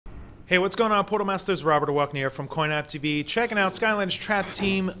Hey, what's going on, Portal Masters? Robert Welkner here from CoinOpTV. Checking out Skylanders Trap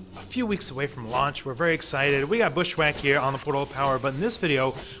Team a few weeks away from launch. We're very excited. We got Bushwhack here on the Portal of Power, but in this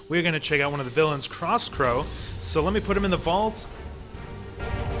video, we're going to check out one of the villains, Crow. So let me put him in the vault.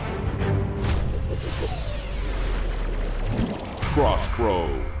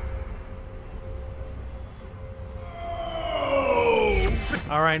 Crow.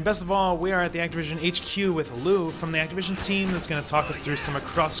 Alright, and best of all, we are at the Activision HQ with Lou from the Activision team that's going to talk us through some of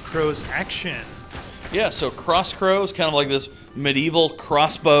Crow's action. Yeah, so Crow is kind of like this medieval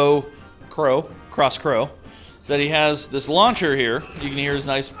crossbow crow that he has this launcher here. You can hear his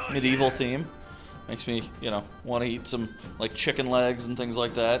nice medieval theme. Makes me, want to eat some like chicken legs and things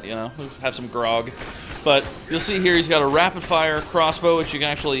like that, have some grog. But you'll see here he's got a rapid fire crossbow which you can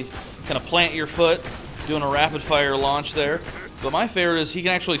actually kind of plant your foot, doing a rapid fire launch there. But my favorite is he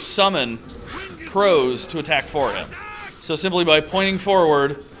can actually summon crows to attack for him. So simply by pointing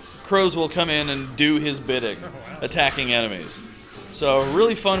forward, crows will come in and do his bidding, attacking enemies. So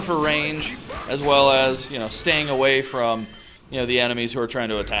really fun for range, as well as staying away from the enemies who are trying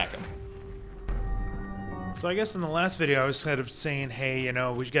to attack him. So I guess in the last video I was kind of saying, hey,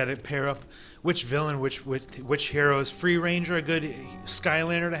 we've got to pair up which villain, which hero is Free Ranger a good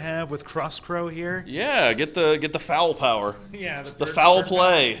Skylander to have with Crow here. Yeah, get the foul power. Yeah, the foul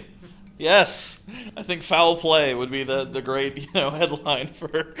play. Yes, I think foul play would be the great headline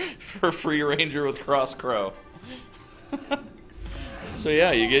for Free Ranger with Crow. So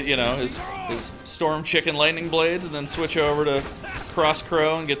yeah, you get his Storm Chicken Lightning Blades, and then switch over to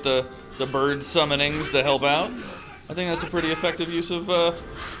Crow and get the bird summonings to help out. I think that's a pretty effective use of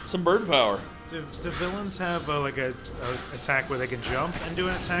some bird power. Do villains have like a attack where they can jump and do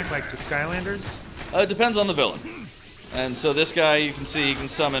an attack like the Skylanders? It depends on the villain. And so this guy, you can see, he can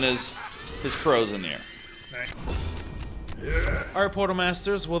summon his crows in the air. Alright, Portal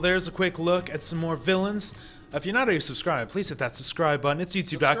Masters, well there's a quick look at some more villains. If you're not already subscribed, please hit that subscribe button. It's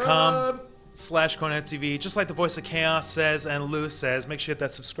youtube.com/CoinOpTV. Just like the voice of Chaos says and Lou says, make sure you hit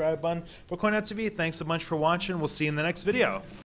that subscribe button. For CoinOpTV, thanks a bunch for watching. We'll see you in the next video.